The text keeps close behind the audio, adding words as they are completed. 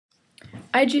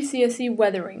IGCSE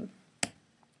weathering.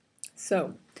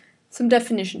 So, some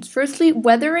definitions. Firstly,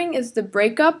 weathering is the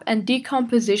breakup and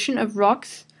decomposition of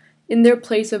rocks in their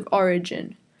place of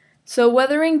origin. So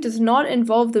weathering does not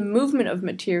involve the movement of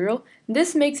material.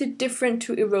 This makes it different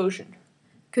to erosion,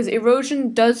 because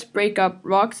erosion does break up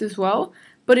rocks as well,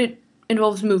 but it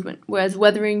involves movement, whereas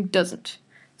weathering doesn't.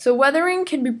 So weathering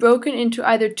can be broken into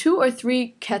either 2 or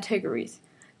 3 categories.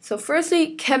 So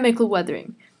firstly, chemical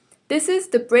weathering. This is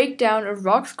the breakdown of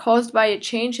rocks caused by a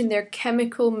change in their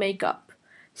chemical makeup.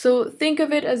 So think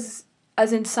of it as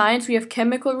in science we have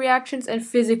chemical reactions and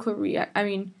physical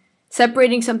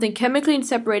separating something chemically and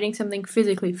separating something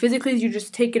physically. Physically, you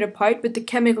just take it apart, but the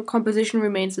chemical composition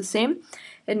remains the same.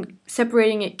 And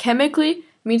separating it chemically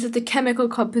means that the chemical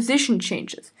composition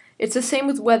changes. It's the same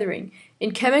with weathering.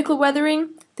 In chemical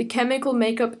weathering, the chemical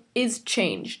makeup is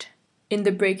changed in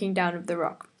the breaking down of the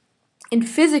rock. In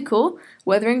physical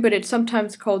weathering, but it's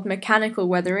sometimes called mechanical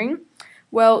weathering,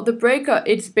 well,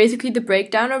 it's basically the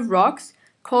breakdown of rocks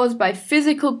caused by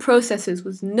physical processes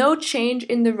with no change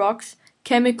in the rock's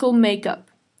chemical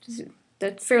makeup.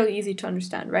 That's fairly easy to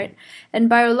understand, right? And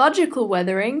biological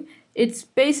weathering, it's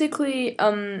basically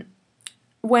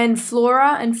when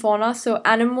flora and fauna, so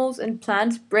animals and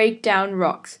plants, break down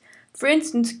rocks. For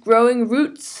instance, growing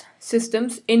roots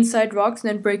systems inside rocks and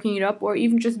then breaking it up, or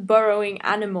even just burrowing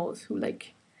animals who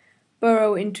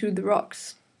burrow into the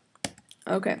rocks.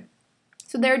 Okay,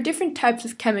 so there are different types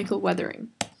of chemical weathering.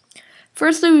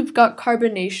 Firstly, we've got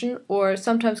carbonation, or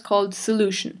sometimes called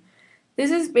solution.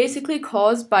 This is basically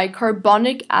caused by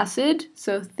carbonic acid,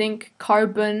 so think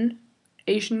carbonic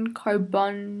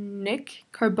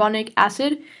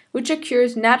acid, which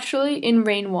occurs naturally in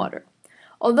rainwater.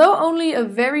 Although only a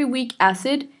very weak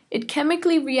acid, it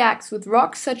chemically reacts with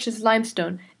rocks such as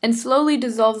limestone and slowly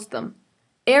dissolves them.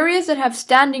 Areas that have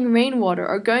standing rainwater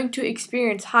are going to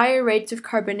experience higher rates of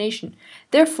carbonation.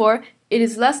 Therefore, it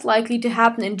is less likely to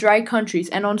happen in dry countries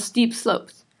and on steep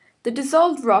slopes. The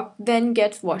dissolved rock then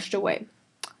gets washed away.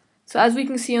 So as we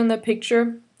can see on the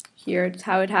picture, here it's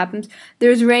how it happens.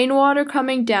 There's rainwater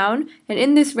coming down, and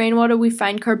in this rainwater we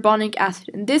find carbonic acid.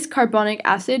 And this carbonic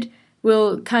acid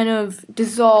will kind of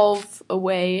dissolve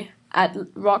away at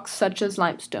rocks such as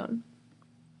limestone.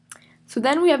 So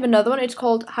then we have another one, it's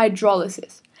called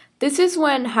hydrolysis. This is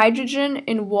when hydrogen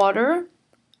in water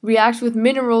reacts with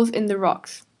minerals in the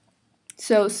rocks.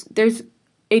 So there's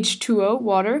H2O,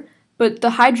 water, but the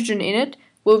hydrogen in it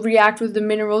will react with the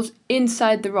minerals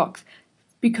inside the rocks.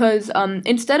 Because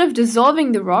instead of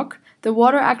dissolving the rock, the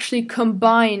water actually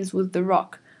combines with the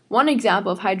rock. One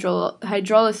example of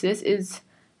hydrolysis is,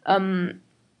 that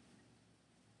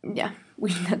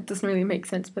doesn't really make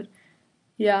sense, but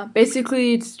yeah,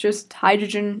 basically it's just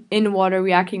hydrogen in water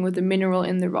reacting with the mineral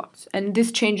in the rocks, and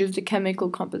this changes the chemical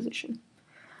composition.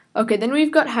 Okay, then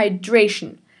we've got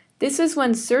hydration. This is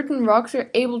when certain rocks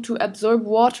are able to absorb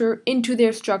water into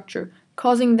their structure,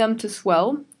 causing them to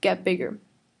swell, get bigger.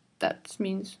 That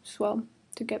means swell,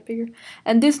 to get bigger.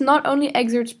 And this not only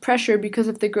exerts pressure because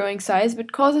of the growing size,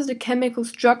 but causes the chemical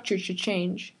structure to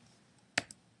change.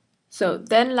 So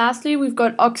then lastly, we've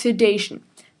got oxidation.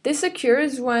 This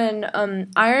occurs when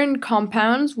iron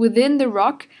compounds within the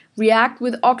rock react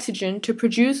with oxygen to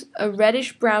produce a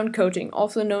reddish-brown coating,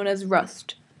 also known as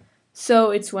rust.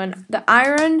 So it's when the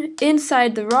iron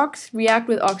inside the rocks react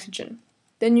with oxygen.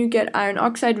 Then you get iron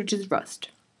oxide, which is rust.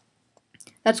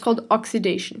 That's called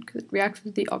oxidation, because it reacts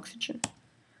with the oxygen.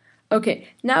 Okay,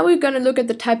 now we're going to look at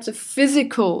the types of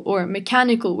physical or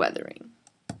mechanical weathering.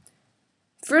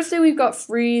 Firstly, we've got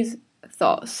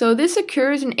freeze-thaw. So this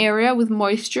occurs in an area with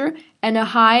moisture and a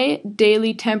high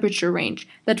daily temperature range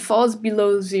that falls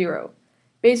below 0.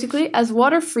 Basically, as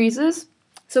water freezes,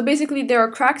 so basically there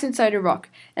are cracks inside a rock,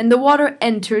 and the water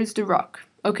enters the rock,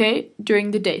 okay,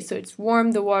 during the day. So it's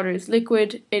warm, the water is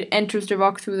liquid, it enters the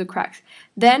rock through the cracks.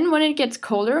 Then when it gets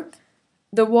colder,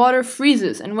 the water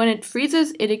freezes, and when it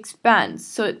freezes, it expands.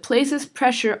 So it places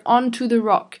pressure onto the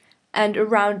rock and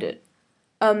around it.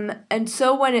 And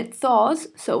so when it thaws,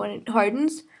 so when it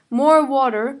hardens,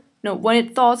 when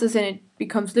it thaws as in it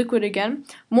becomes liquid again,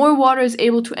 more water is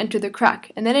able to enter the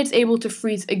crack, and then it's able to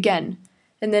freeze again.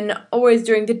 And then always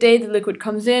during the day, the liquid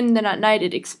comes in, then at night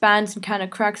it expands and kind of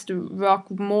cracks the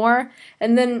rock more,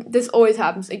 and then this always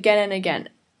happens again and again.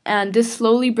 And this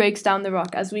slowly breaks down the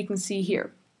rock, as we can see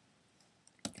here.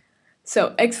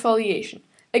 So, exfoliation.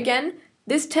 Again,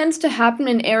 this tends to happen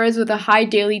in areas with a high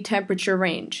daily temperature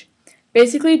range.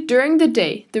 Basically, during the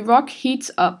day, the rock heats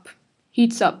up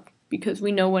because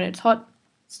we know when it's hot,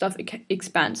 stuff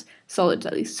expands, solids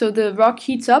at least. So the rock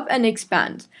heats up and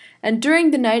expands. And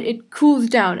during the night, it cools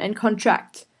down and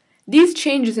contracts. These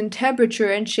changes in temperature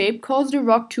and shape cause the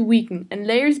rock to weaken and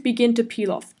layers begin to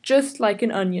peel off, just like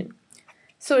an onion.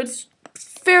 So it's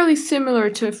fairly similar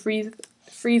to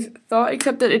freeze-thaw,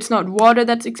 except that it's not water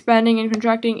that's expanding and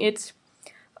contracting, it's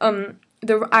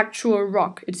the actual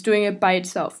rock. It's doing it by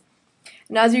itself.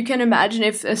 And as you can imagine,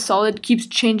 if a solid keeps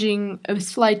changing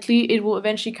slightly, it will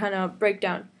eventually kind of break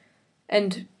down.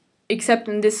 And except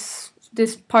in this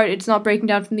part, it's not breaking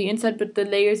down from the inside, but the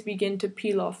layers begin to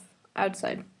peel off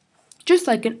outside, just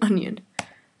like an onion.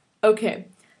 Okay,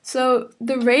 so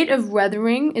the rate of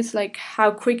weathering is like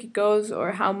how quick it goes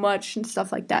or how much and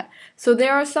stuff like that. So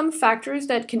there are some factors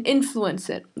that can influence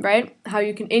it, right? How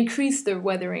you can increase the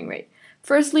weathering rate.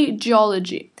 Firstly,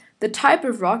 geology. The type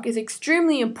of rock is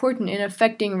extremely important in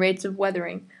affecting rates of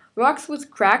weathering. Rocks with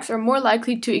cracks are more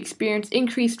likely to experience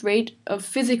increased rate of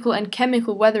physical and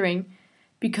chemical weathering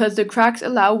because the cracks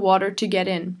allow water to get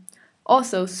in.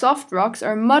 Also, soft rocks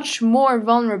are much more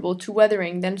vulnerable to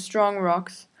weathering than strong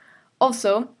rocks.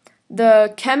 Also,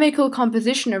 the chemical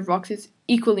composition of rocks is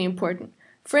equally important.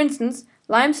 For instance,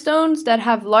 limestones that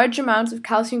have large amounts of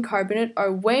calcium carbonate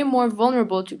are way more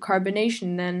vulnerable to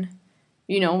carbonation than,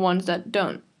 ones that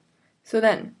don't. So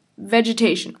then,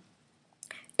 vegetation.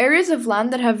 Areas of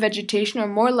land that have vegetation are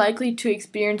more likely to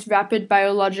experience rapid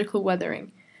biological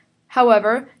weathering.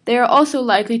 However, they are also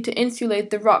likely to insulate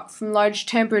the rock from large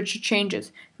temperature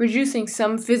changes, reducing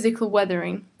some physical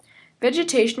weathering.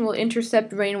 Vegetation will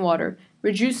intercept rainwater,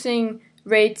 reducing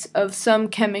rates of some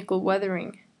chemical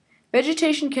weathering.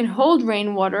 Vegetation can hold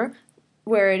rainwater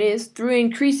where it is through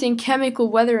increasing chemical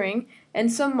weathering,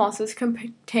 and some mosses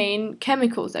contain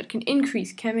chemicals that can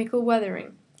increase chemical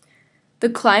weathering. The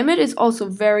climate is also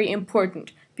very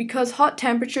important because hot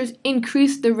temperatures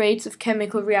increase the rates of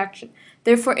chemical reaction,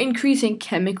 therefore increasing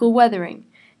chemical weathering.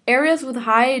 Areas with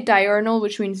high diurnal,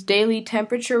 which means daily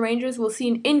temperature ranges, will see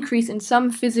an increase in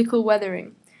some physical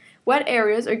weathering. Wet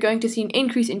areas are going to see an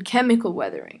increase in chemical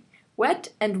weathering. Wet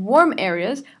and warm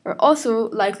areas are also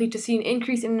likely to see an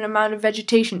increase in the amount of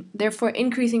vegetation, therefore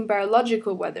increasing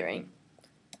biological weathering.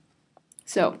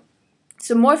 So,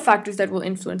 some more factors that will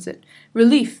influence it.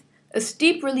 Relief. A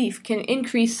steep relief can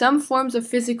increase some forms of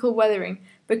physical weathering,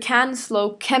 but can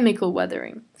slow chemical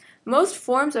weathering. Most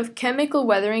forms of chemical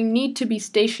weathering need to be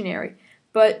stationary,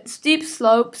 but steep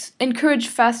slopes encourage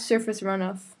fast surface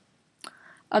runoff.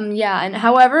 And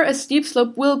however, a steep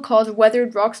slope will cause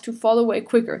weathered rocks to fall away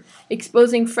quicker,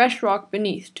 exposing fresh rock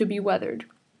beneath to be weathered.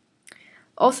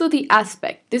 Also the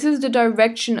aspect. This is the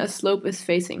direction a slope is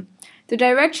facing. The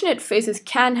direction it faces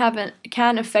can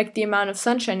affect the amount of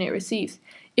sunshine it receives.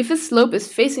 If a slope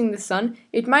is facing the sun,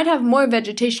 it might have more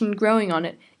vegetation growing on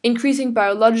it, increasing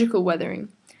biological weathering.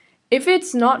 If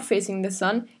it's not facing the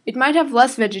sun, it might have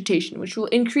less vegetation, which will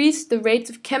increase the rates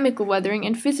of chemical weathering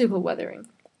and physical weathering.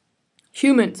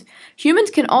 Humans.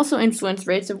 Humans can also influence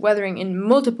rates of weathering in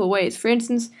multiple ways. For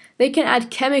instance, they can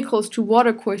add chemicals to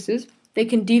watercourses, they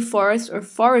can deforest or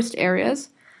forest areas,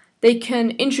 they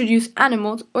can introduce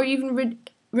animals or even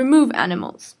remove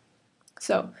animals.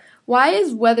 So, why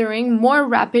is weathering more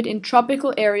rapid in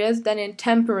tropical areas than in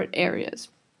temperate areas?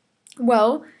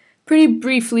 Well, pretty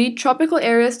briefly, tropical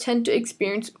areas tend to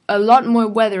experience a lot more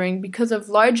weathering because of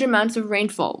large amounts of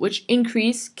rainfall, which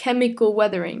increase chemical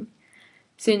weathering,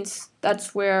 since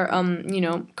that's where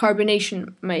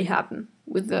carbonation may happen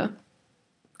with the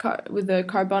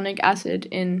carbonic acid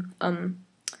in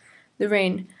the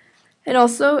rain. And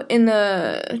also, in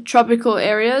the tropical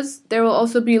areas, there will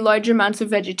also be large amounts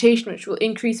of vegetation, which will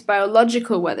increase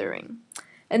biological weathering.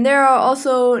 And there are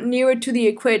also nearer to the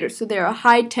equator, so there are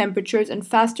high temperatures and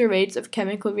faster rates of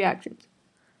chemical reactions.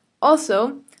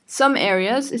 Also, some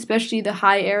areas, especially the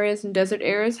high areas and desert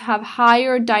areas, have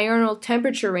higher diurnal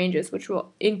temperature ranges, which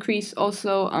will increase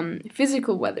also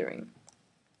physical weathering.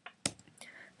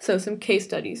 So, some case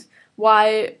studies.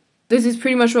 This is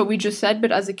pretty much what we just said,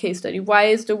 but as a case study. Why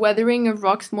is the weathering of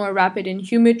rocks more rapid in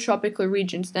humid tropical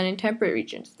regions than in temperate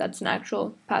regions? That's an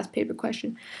actual past paper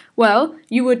question. Well,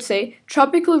 you would say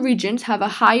tropical regions have a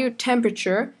higher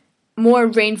temperature, more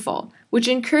rainfall, which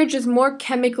encourages more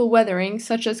chemical weathering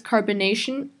such as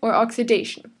carbonation or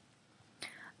oxidation.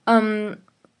 Then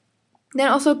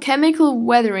also chemical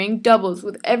weathering doubles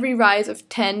with every rise of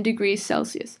 10 degrees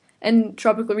Celsius. And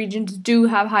tropical regions do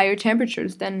have higher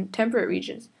temperatures than temperate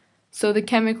regions. So the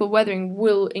chemical weathering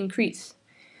will increase.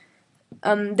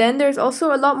 Then there's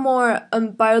also a lot more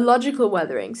biological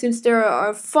weathering, since there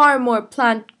are far more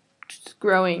plants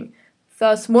growing,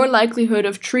 thus more likelihood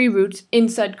of tree roots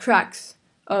inside cracks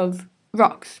of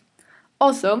rocks.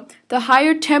 Also, the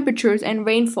higher temperatures and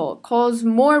rainfall cause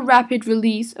more rapid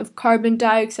release of carbon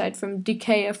dioxide from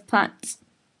decay of plants.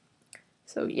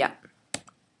 So yeah.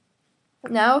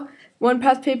 Now, one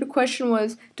past paper question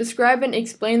was, describe and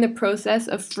explain the process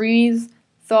of freeze,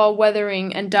 thaw,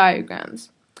 weathering, and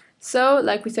diagrams. So,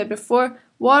 like we said before,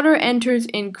 water enters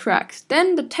in cracks.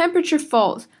 Then the temperature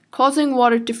falls, causing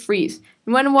water to freeze.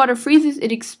 And when water freezes,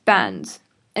 it expands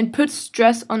and puts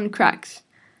stress on cracks.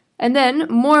 And then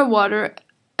more water,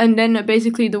 and then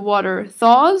basically the water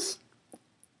thaws.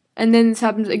 And then this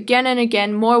happens again and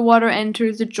again. More water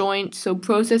enters the joint, so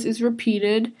process is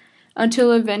repeated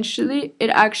until eventually it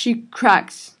actually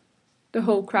cracks the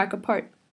whole crack apart.